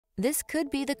This could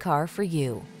be the car for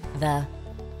you. The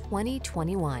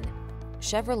 2021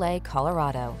 Chevrolet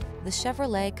Colorado. The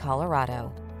Chevrolet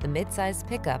Colorado, the midsize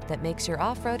pickup that makes your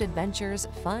off-road adventures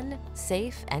fun,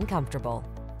 safe, and comfortable.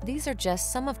 These are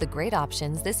just some of the great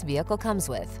options this vehicle comes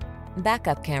with: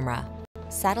 backup camera,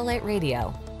 satellite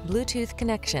radio, Bluetooth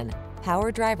connection,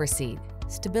 power driver seat,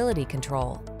 stability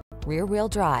control, rear-wheel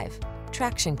drive,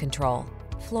 traction control,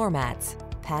 floor mats,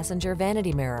 passenger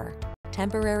vanity mirror,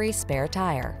 temporary spare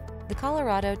tire. The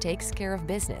Colorado takes care of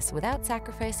business without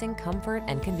sacrificing comfort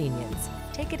and convenience.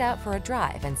 Take it out for a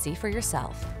drive and see for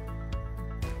yourself.